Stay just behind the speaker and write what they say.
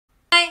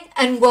Hi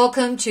and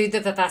welcome to the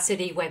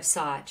Vivacity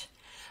website.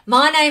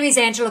 My name is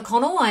Angela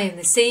Connell. I am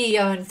the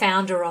CEO and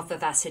founder of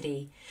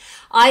Vivacity.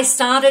 I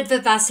started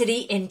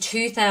Vivacity in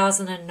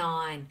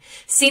 2009.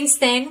 Since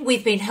then,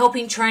 we've been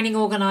helping training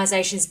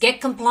organisations get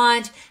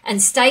compliant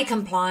and stay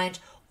compliant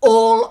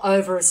all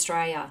over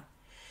Australia.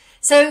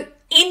 So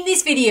in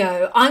this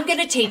video, I'm going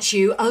to teach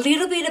you a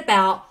little bit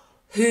about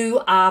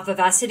who are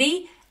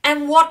Vivacity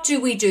and what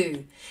do we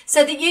do,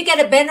 so that you get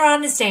a better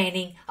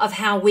understanding of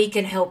how we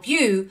can help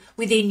you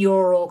within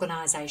your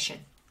organisation.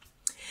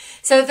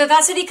 So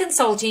Vivacity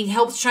Consulting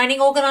helps training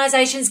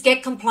organisations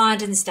get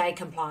compliant and stay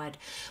compliant.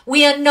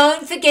 We are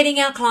known for getting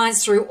our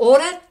clients through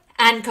audit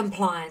and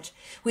compliant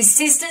with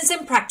systems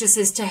and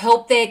practices to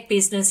help their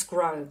business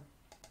grow.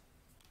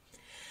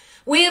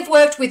 We have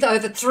worked with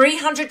over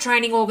 300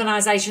 training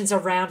organisations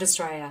around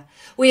Australia.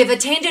 We have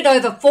attended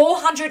over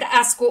 400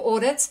 ASQA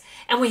audits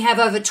and we have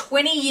over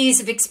 20 years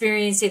of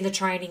experience in the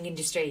training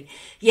industry.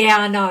 Yeah,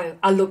 I know.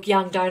 I look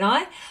young, don't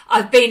I?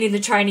 I've been in the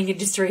training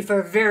industry for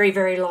a very,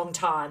 very long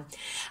time.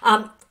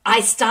 I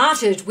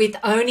started with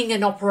owning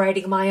and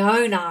operating my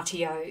own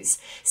RTOs,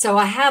 so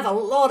I have a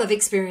lot of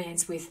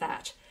experience with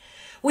that.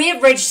 We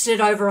have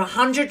registered over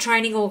 100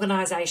 training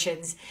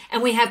organisations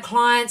and we have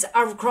clients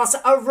across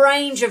a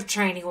range of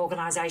training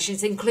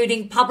organisations,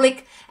 including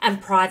public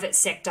and private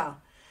sector.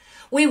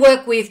 We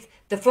work with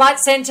the Flight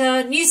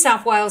Centre, New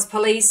South Wales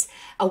Police,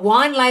 a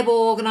wine label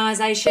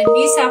organisation,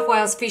 New South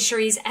Wales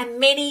Fisheries, and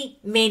many,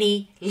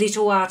 many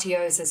little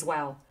RTOs as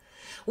well.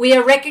 We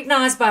are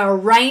recognised by a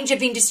range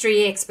of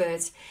industry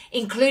experts,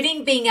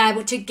 including being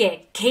able to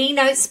get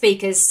keynote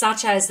speakers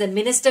such as the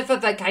Minister for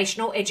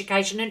Vocational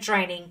Education and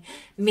Training,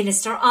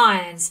 Minister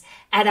Irons,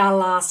 at our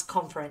last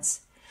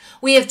conference.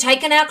 We have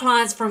taken our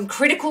clients from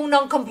critical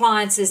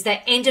non-compliances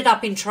that ended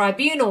up in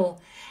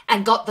tribunal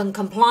and got them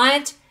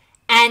compliant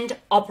and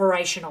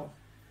operational.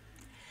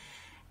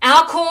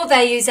 Our core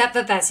values at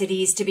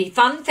Vivacity is to be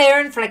fun,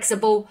 fair and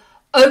flexible,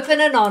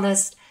 open and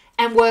honest,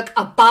 and work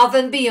above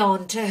and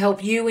beyond to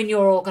help you in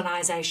your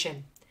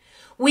organisation.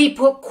 We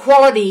put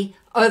quality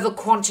over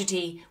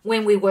quantity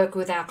when we work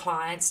with our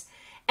clients,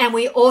 and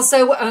we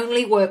also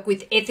only work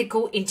with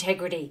ethical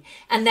integrity,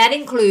 and that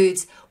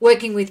includes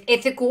working with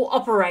ethical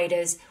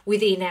operators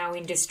within our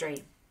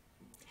industry.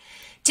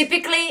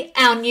 Typically,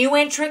 our new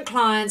entrant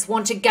clients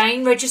want to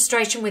gain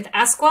registration with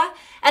ASQA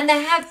and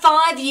they have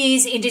 5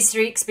 years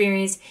industry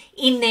experience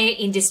in their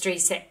industry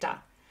sector.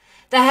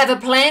 They have a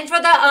plan for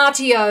the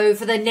RTO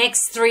for the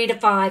next 3 to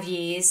 5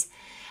 years,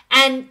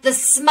 and the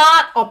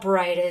smart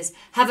operators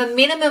have a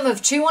minimum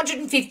of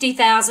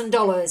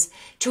 $250,000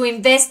 to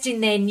invest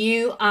in their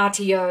new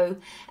RTO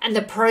and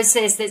the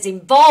process that's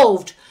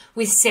involved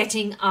with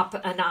setting up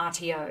an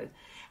RTO.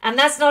 And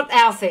that's not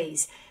our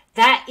fees.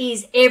 That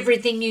is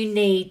everything you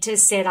need to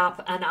set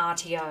up an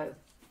RTO.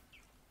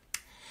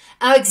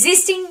 Our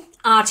existing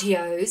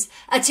RTOs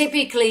are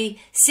typically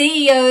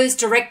CEOs,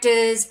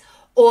 directors,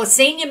 or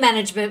senior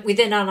management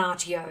within an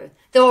RTO.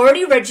 They're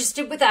already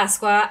registered with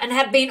ASQA and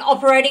have been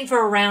operating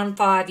for around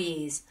 5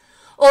 years.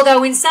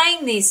 Although in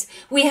saying this,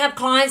 we have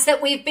clients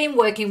that we've been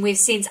working with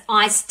since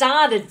I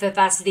started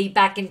Vivacity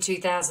back in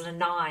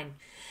 2009.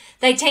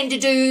 They tend to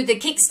do the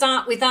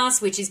kickstart with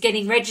us, which is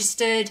getting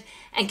registered,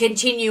 and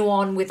continue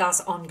on with us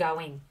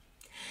ongoing.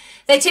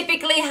 They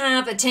typically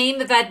have a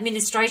team of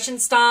administration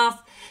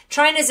staff,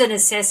 trainers and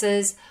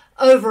assessors,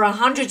 over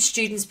 100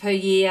 students per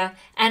year,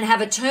 and have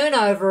a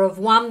turnover of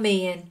 $1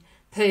 million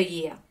per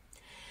year,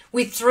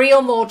 with 3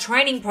 or more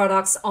training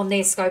products on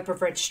their scope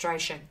of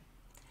registration.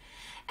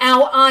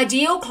 Our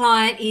ideal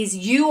client is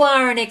you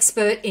are an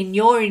expert in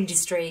your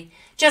industry,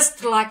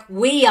 just like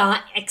we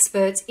are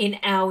experts in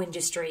our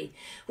industry.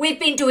 We've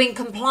been doing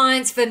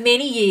compliance for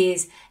many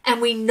years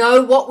and we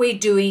know what we're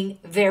doing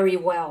very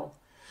well.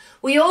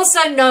 We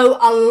also know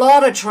a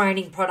lot of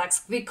training products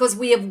because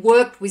we have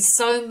worked with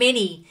so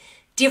many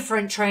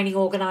different training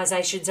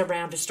organisations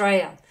around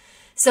Australia.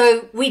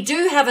 So we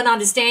do have an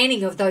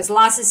understanding of those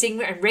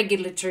licensing and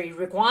regulatory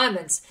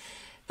requirements.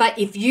 But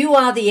if you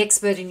are the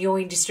expert in your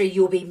industry,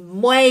 you'll be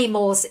way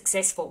more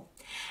successful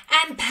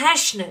and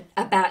passionate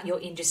about your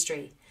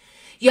industry.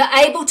 You're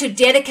able to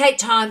dedicate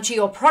time to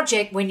your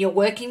project when you're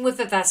working with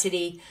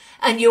Vivacity,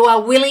 and you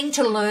are willing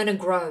to learn and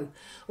grow.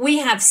 We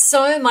have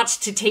so much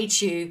to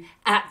teach you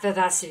at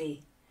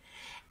Vivacity.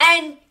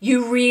 And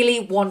you really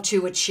want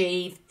to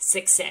achieve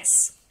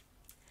success.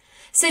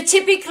 So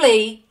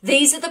typically,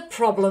 these are the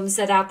problems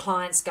that our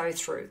clients go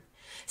through.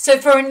 So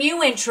for a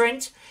new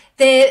entrant,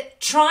 they're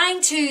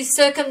trying to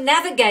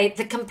circumnavigate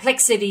the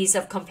complexities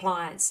of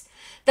compliance.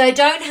 They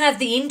don't have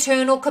the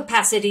internal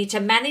capacity to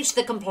manage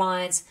the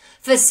compliance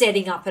for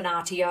setting up an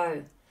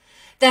RTO.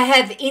 They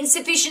have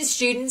insufficient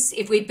students.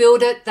 If we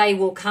build it, they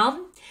will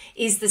come,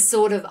 is the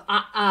sort of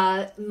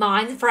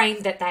mind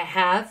frame that they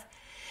have.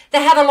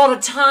 They have a lot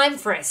of time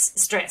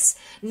stress,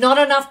 not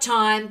enough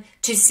time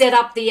to set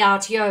up the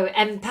RTO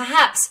and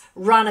perhaps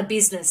run a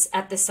business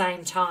at the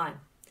same time.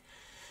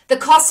 The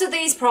cost of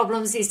these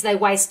problems is they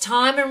waste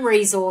time and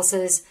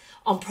resources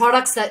on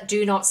products that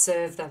do not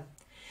serve them.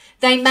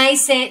 They may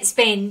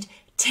spend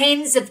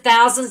tens of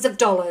thousands of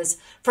dollars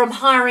from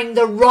hiring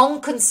the wrong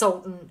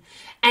consultant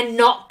and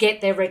not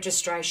get their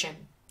registration.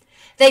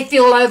 They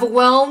feel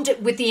overwhelmed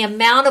with the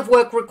amount of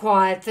work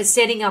required for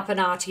setting up an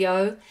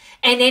RTO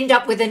and end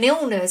up with an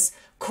illness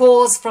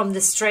caused from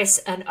the stress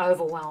and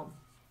overwhelm.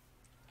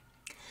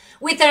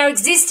 With our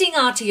existing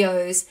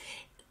RTOs,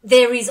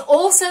 there is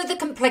also the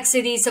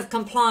complexities of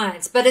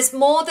compliance, but it's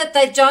more that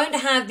they don't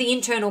have the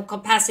internal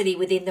capacity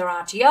within their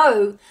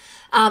RTO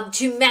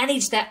to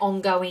manage that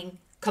ongoing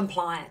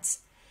compliance.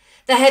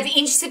 They have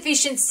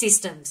insufficient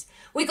systems.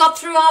 We got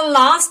through our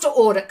last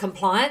audit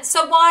compliance,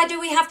 so why do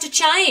we have to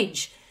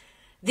change?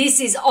 This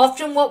is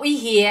often what we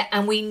hear,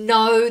 and we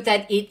know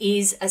that it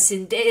is a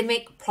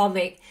systemic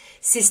problem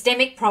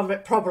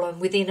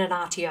within an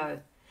RTO.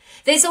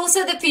 There's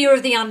also the fear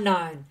of the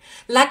unknown,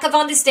 lack of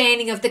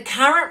understanding of the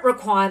current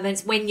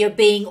requirements when you're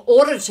being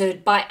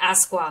audited by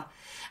ASQA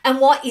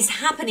and what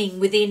is happening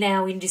within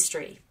our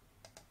industry.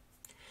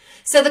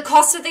 So the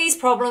cost of these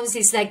problems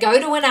is they go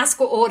to an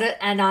ASQA audit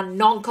and are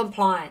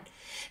non-compliant.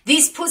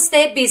 This puts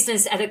their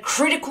business at a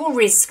critical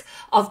risk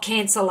of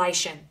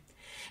cancellation.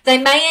 They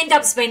may end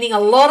up spending a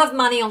lot of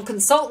money on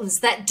consultants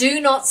that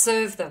do not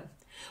serve them,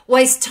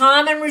 waste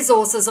time and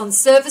resources on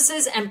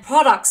services and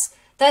products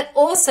that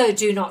also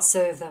do not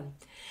serve them,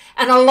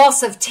 and a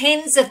loss of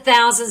tens of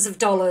thousands of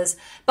dollars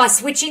by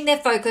switching their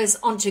focus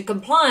onto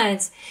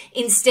compliance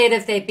instead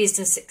of their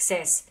business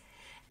success,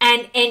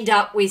 and end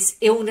up with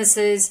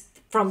illnesses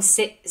from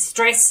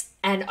stress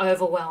and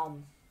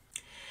overwhelm.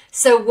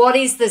 So what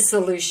is the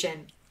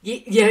solution?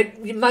 You're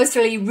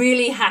mostly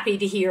really happy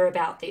to hear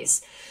about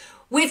this.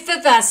 With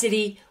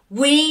Vivacity,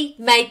 we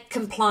make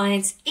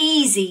compliance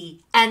easy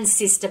and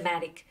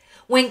systematic.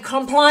 When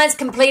compliance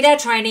complete our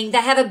training,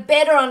 they have a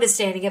better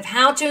understanding of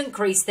how to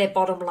increase their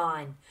bottom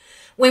line.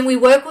 When we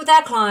work with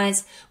our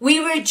clients, we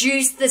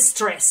reduce the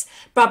stress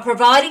by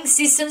providing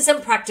systems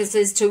and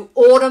practices to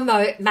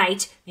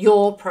automate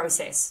your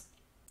process.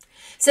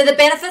 So the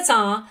benefits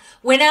are,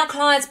 when our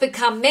clients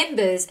become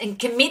members and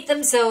commit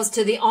themselves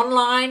to the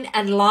online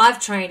and live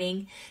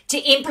training to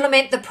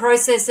implement the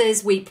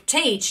processes we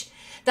teach,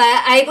 they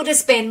are able to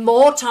spend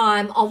more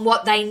time on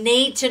what they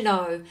need to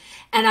know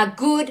and are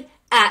good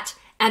at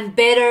and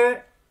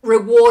better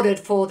rewarded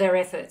for their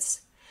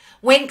efforts.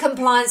 When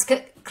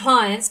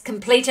clients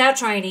complete our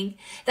training,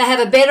 they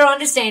have a better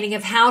understanding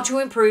of how to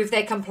improve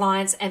their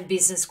compliance and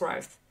business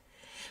growth.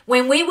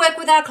 When we work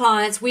with our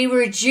clients, we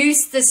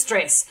reduce the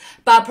stress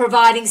by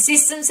providing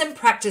systems and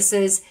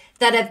practices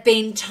that have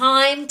been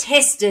time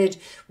tested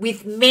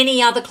with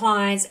many other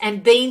clients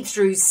and been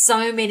through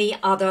so many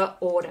other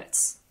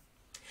audits.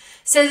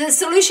 So the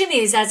solution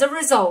is, as a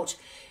result,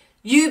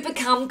 you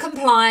become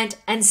compliant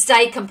and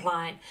stay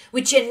compliant,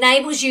 which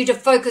enables you to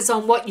focus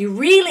on what you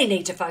really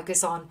need to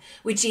focus on,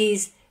 which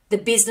is the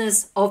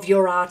business of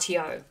your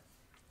RTO.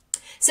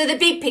 So the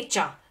big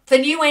picture. For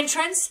new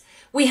entrants,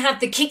 we have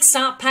the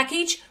Kickstart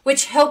package,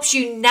 which helps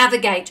you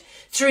navigate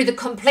through the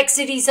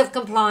complexities of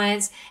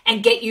compliance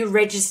and get you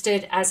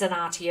registered as an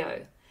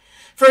RTO.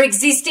 For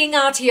existing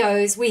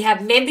RTOs, we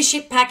have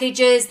membership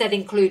packages that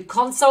include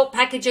consult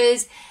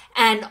packages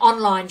and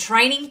online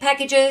training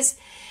packages.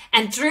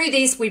 And through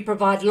this, we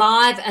provide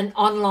live and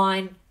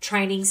online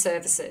training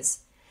services.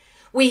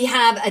 We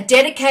have a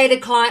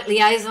dedicated client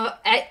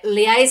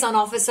liaison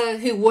officer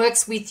who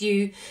works with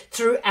you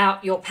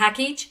throughout your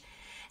package.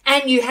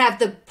 And you have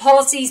the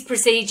policies,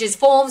 procedures,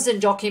 forms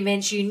and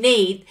documents you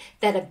need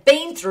that have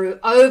been through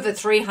over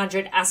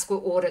 300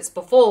 ASQA audits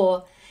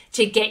before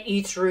to get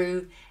you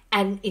through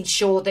and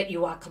ensure that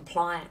you are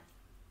compliant.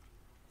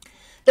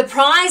 The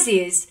prize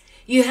is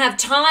you have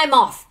time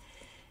off,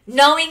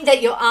 knowing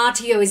that your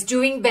RTO is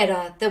doing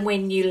better than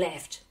when you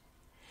left.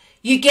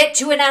 You get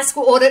to an ASQA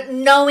audit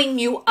knowing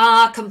you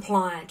are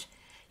compliant.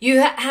 You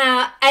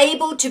are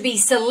able to be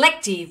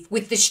selective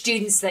with the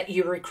students that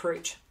you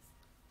recruit.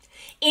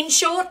 In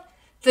short,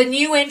 for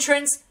new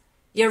entrants,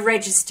 you're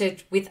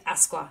registered with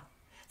ASQA.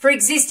 For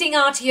existing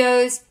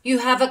RTOs, you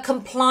have a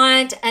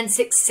compliant and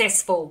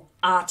successful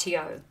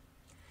RTO.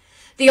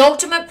 The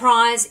ultimate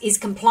prize is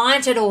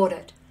compliant at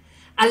audit,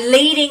 a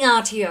leading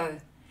RTO,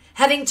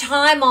 having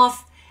time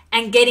off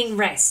and getting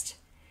rest.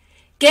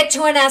 Get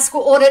to an ASQA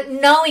audit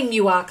knowing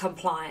you are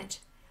compliant,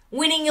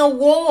 winning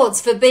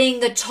awards for being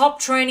the top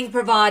training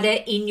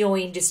provider in your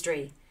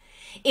industry,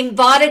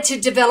 invited to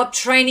develop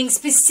training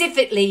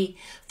specifically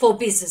for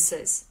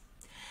businesses,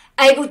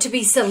 able to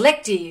be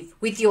selective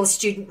with your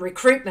student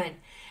recruitment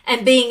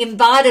and being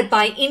invited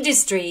by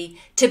industry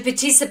to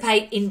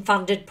participate in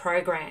funded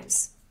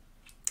programs.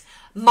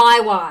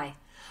 My why.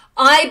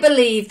 I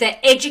believe that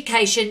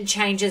education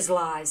changes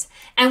lives,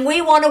 and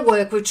we want to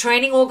work with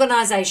training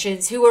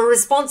organisations who are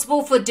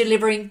responsible for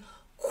delivering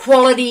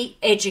quality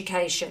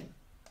education.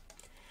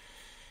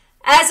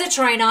 As a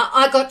trainer,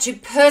 I got to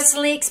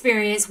personally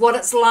experience what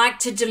it's like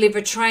to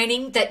deliver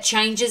training that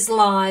changes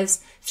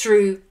lives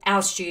through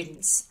our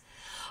students.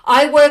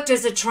 I worked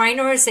as a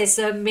trainer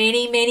assessor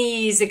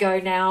many years ago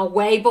now,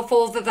 way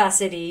before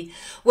Vivacity,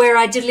 where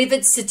I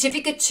delivered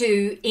Certificate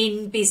 2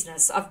 in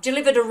business. I've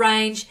delivered a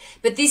range,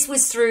 but this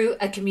was through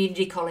a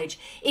community college.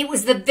 It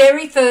was the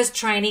very first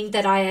training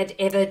that I had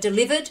ever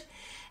delivered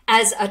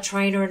as a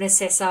trainer and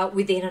assessor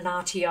within an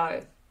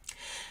RTO.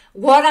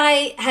 What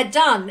I had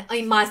done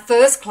in my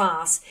first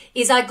class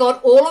is I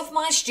got all of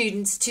my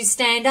students to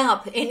stand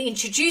up and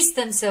introduce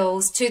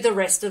themselves to the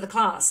rest of the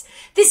class.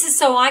 This is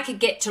so I could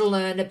get to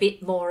learn a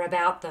bit more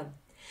about them.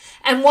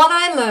 And what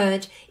I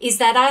learned is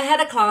that I had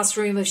a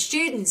classroom of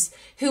students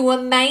who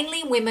were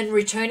mainly women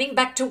returning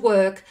back to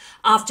work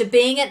after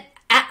being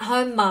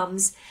at-home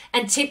mums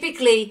and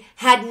typically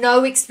had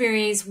no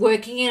experience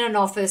working in an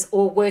office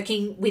or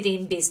working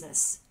within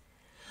business.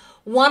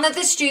 One of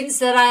the students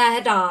that I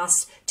had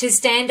asked to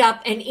stand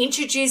up and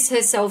introduce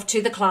herself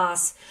to the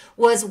class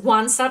was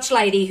one such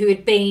lady who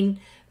had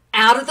been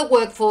out of the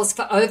workforce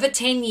for over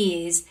 10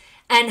 years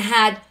and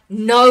had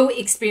no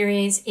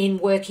experience in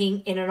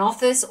working in an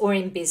office or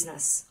in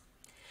business.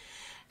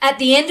 At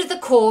the end of the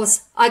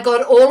course, I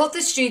got all of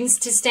the students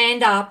to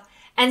stand up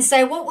and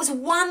say what was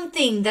one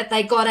thing that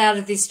they got out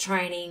of this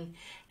training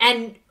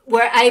and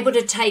were able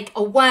to take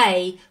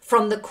away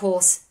from the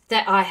course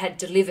that I had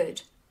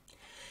delivered.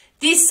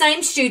 This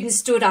same student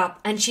stood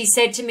up and she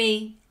said to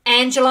me,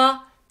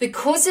 "Angela,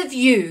 because of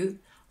you,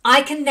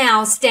 I can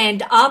now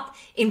stand up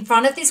in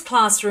front of this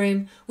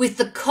classroom with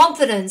the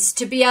confidence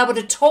to be able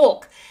to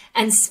talk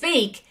and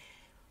speak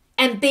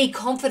and be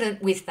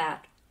confident with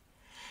that.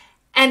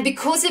 And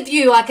because of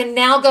you, I can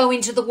now go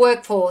into the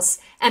workforce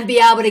and be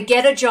able to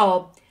get a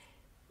job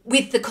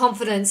with the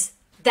confidence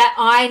that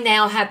I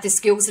now have the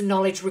skills and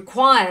knowledge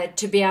required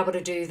to be able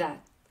to do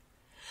that."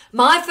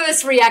 My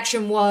first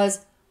reaction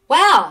was,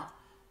 wow,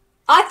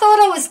 I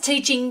thought I was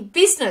teaching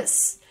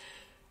business.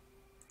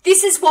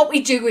 This is what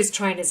we do as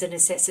trainers and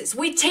assessors.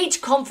 We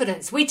teach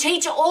confidence. We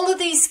teach all of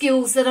these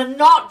skills that are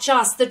not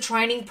just the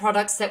training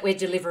products that we're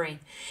delivering.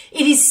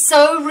 It is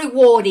so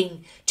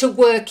rewarding to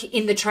work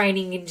in the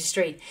training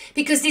industry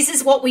because this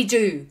is what we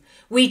do.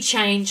 We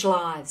change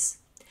lives.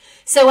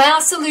 So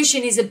our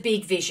solution is a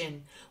big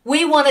vision.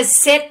 We want to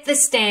set the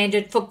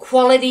standard for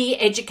quality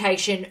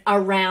education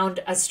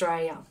around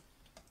Australia.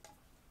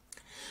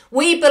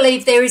 We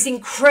believe there is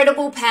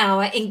incredible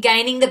power in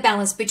gaining the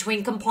balance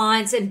between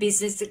compliance and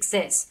business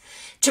success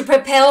to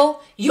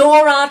propel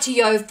your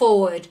RTO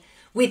forward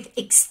with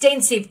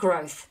extensive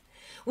growth.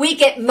 We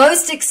get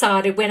most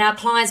excited when our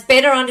clients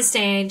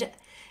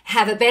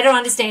have a better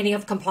understanding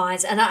of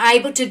compliance and are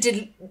able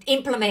to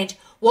implement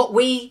what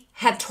we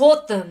have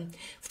taught them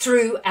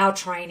through our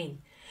training.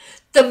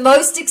 The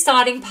most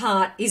exciting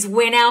part is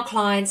when our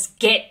clients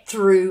get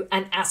through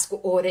an Ask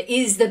Audit. It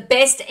is the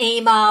best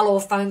email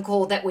or phone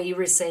call that we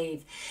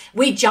receive.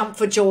 We jump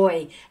for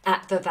joy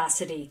at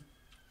Vivacity.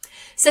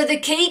 So the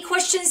key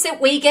questions that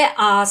we get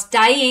asked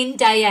day in,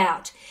 day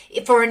out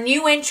for a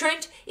new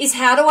entrant is,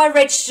 how do I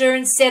register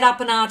and set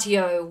up an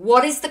RTO?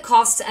 What is the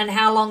cost and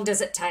how long does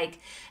it take?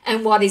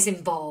 And what is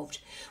involved?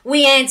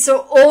 We answer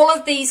all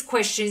of these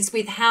questions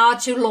with how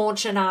to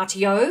launch an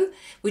RTO,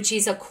 which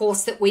is a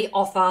course that we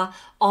offer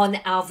on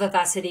our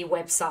Vivacity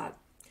website.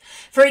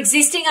 For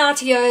existing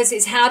RTOs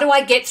is, how do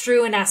I get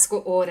through an Ask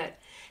Audit?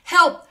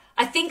 Help,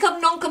 I think I'm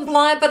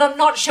non-compliant, but I'm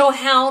not sure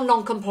how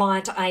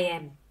non-compliant I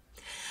am.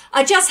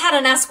 I just had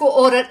an Ask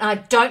Audit and I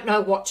don't know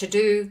what to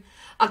do.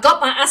 I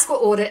got my Ask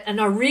Audit and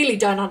I really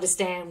don't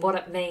understand what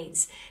it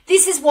means.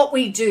 This is what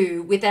we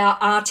do with our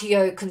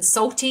RTO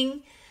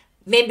consulting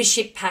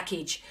membership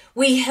package.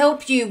 We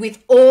help you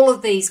with all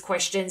of these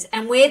questions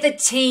and we're the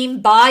team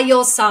by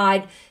your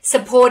side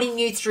supporting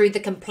you through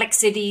the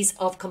complexities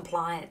of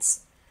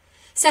compliance.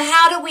 So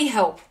how do we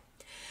help?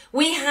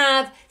 We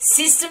have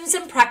systems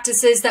and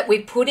practices that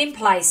we've put in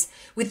place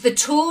with the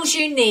tools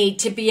you need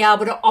to be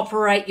able to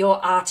operate your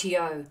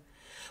RTO.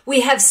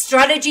 We have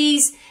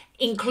strategies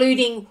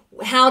including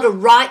how to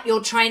write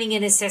your training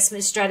and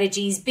assessment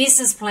strategies,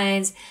 business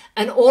plans,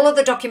 and all of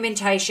the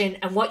documentation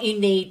and what you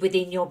need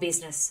within your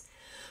business.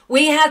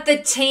 We have the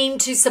team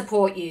to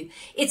support you.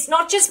 It's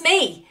not just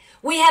me.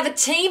 We have a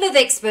team of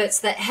experts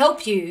that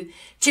help you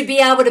to be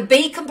able to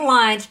be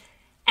compliant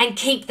and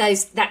keep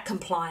that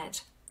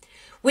compliant.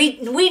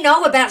 We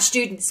know about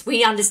students.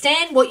 We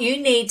understand what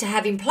you need to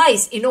have in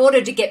place in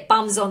order to get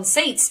bums on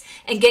seats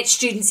and get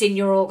students in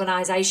your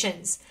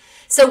organisations.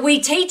 So we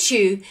teach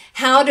you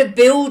how to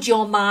build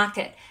your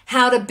market,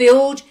 how to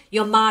build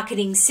your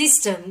marketing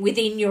system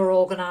within your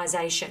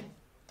organisation.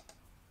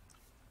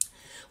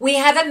 We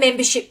have a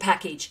membership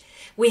package.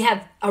 We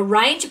have a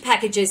range of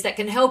packages that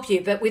can help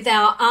you, but with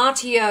our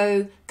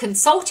RTO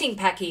consulting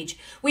package,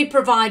 we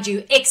provide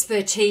you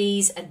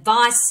expertise,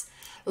 advice,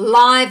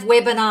 live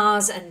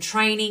webinars and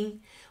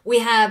training. We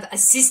have a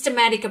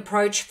systematic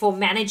approach for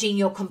managing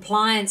your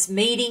compliance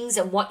meetings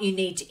and what you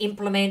need to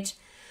implement.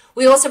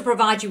 We also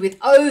provide you with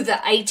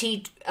over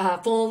 80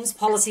 forms,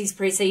 policies,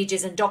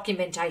 procedures and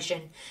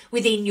documentation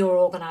within your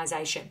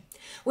organisation.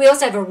 We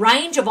also have a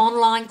range of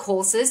online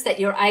courses that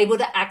you're able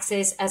to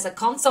access as a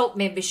consult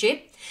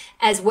membership,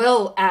 as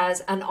well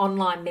as an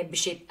online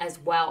membership as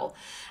well.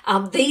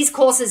 These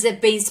courses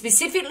have been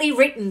specifically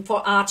written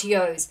for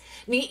RTOs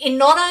in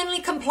not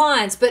only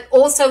compliance, but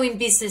also in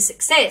business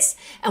success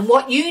and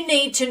what you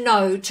need to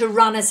know to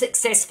run a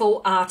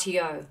successful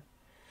RTO.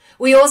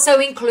 We also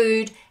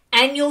include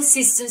annual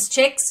systems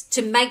checks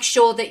to make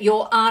sure that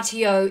your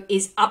RTO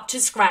is up to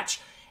scratch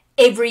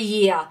every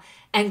year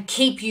and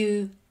keep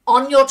you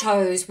on your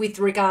toes with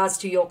regards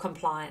to your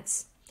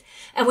compliance.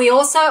 And we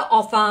also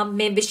offer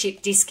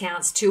membership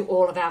discounts to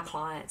all of our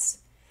clients.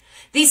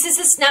 This is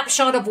a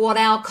snapshot of what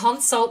our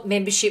consult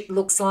membership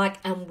looks like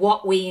and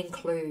what we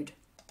include.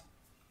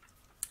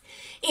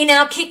 In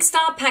our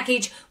Kickstart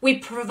package, we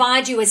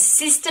provide you a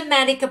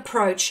systematic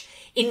approach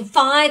in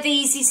 5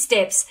 easy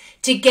steps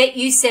to get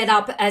you set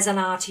up as an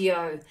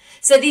RTO.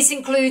 So this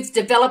includes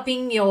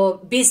developing your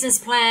business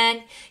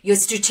plan, your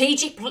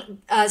strategic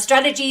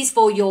strategies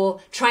for your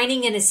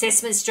training and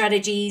assessment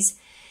strategies,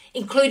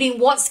 including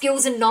what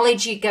skills and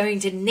knowledge you're going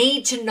to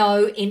need to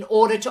know in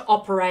order to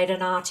operate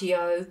an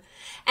RTO,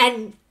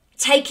 and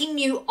taking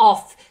you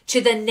off to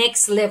the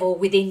next level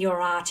within your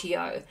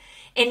RTO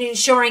and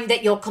ensuring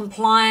that you're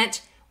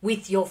compliant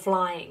with your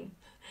flying.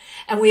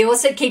 And we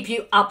also keep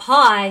you up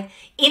high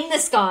in the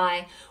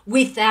sky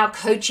with our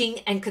coaching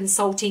and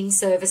consulting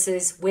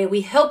services where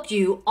we help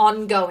you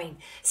ongoing.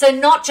 So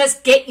not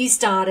just get you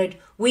started,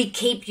 we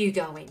keep you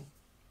going.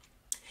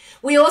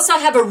 We also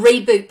have a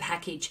reboot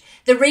package.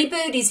 The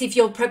reboot is if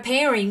you're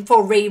preparing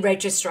for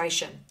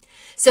re-registration.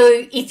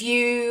 So if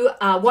you,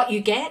 what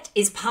you get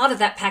is part of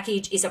that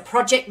package is a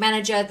project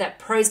manager that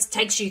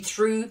takes you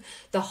through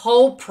the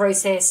whole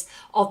process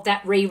of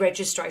that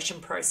re-registration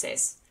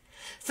process.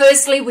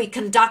 Firstly, we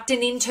conduct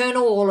an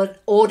internal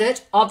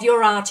audit of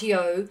your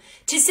RTO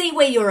to see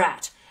where you're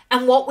at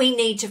and what we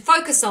need to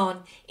focus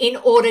on in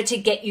order to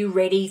get you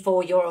ready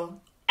for your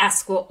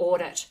ASQA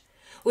audit.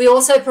 We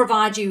also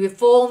provide you with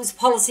forms,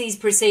 policies,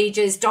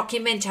 procedures,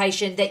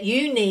 documentation that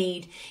you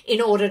need in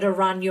order to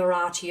run your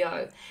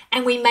RTO.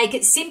 And we make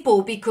it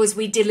simple because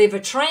we deliver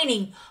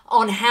training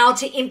on how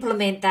to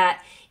implement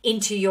that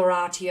into your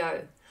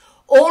RTO.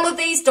 All of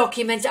these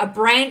documents are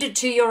branded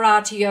to your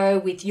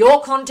RTO with your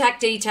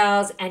contact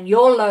details and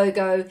your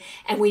logo,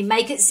 and we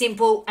make it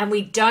simple and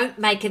we don't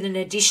make it an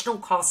additional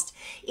cost.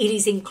 It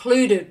is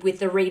included with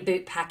the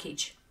reboot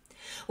package.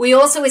 We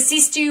also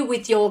assist you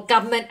with your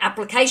government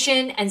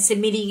application and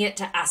submitting it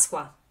to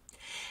ASQA.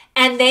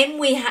 And then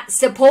we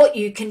support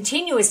you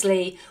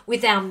continuously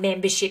with our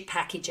membership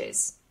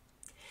packages.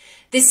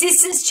 The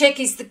systems check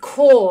is the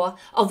core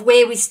of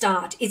where we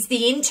start. It's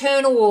the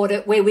internal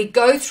audit where we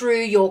go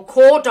through your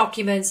core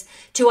documents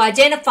to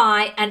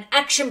identify an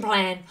action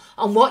plan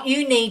on what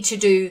you need to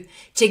do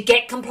to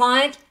get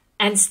compliant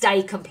and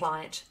stay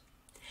compliant.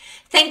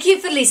 Thank you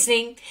for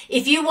listening.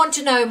 If you want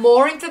to know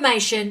more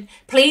information,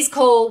 please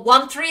call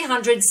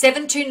 1300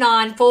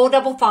 729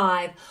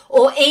 455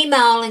 or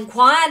email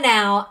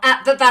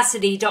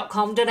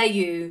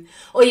inquirenow@vivacity.com.au,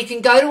 or you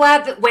can go to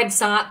our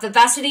website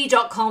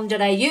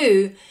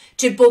vivacity.com.au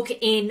to book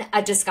in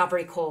a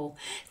discovery call.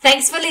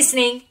 Thanks for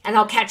listening, and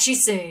I'll catch you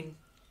soon.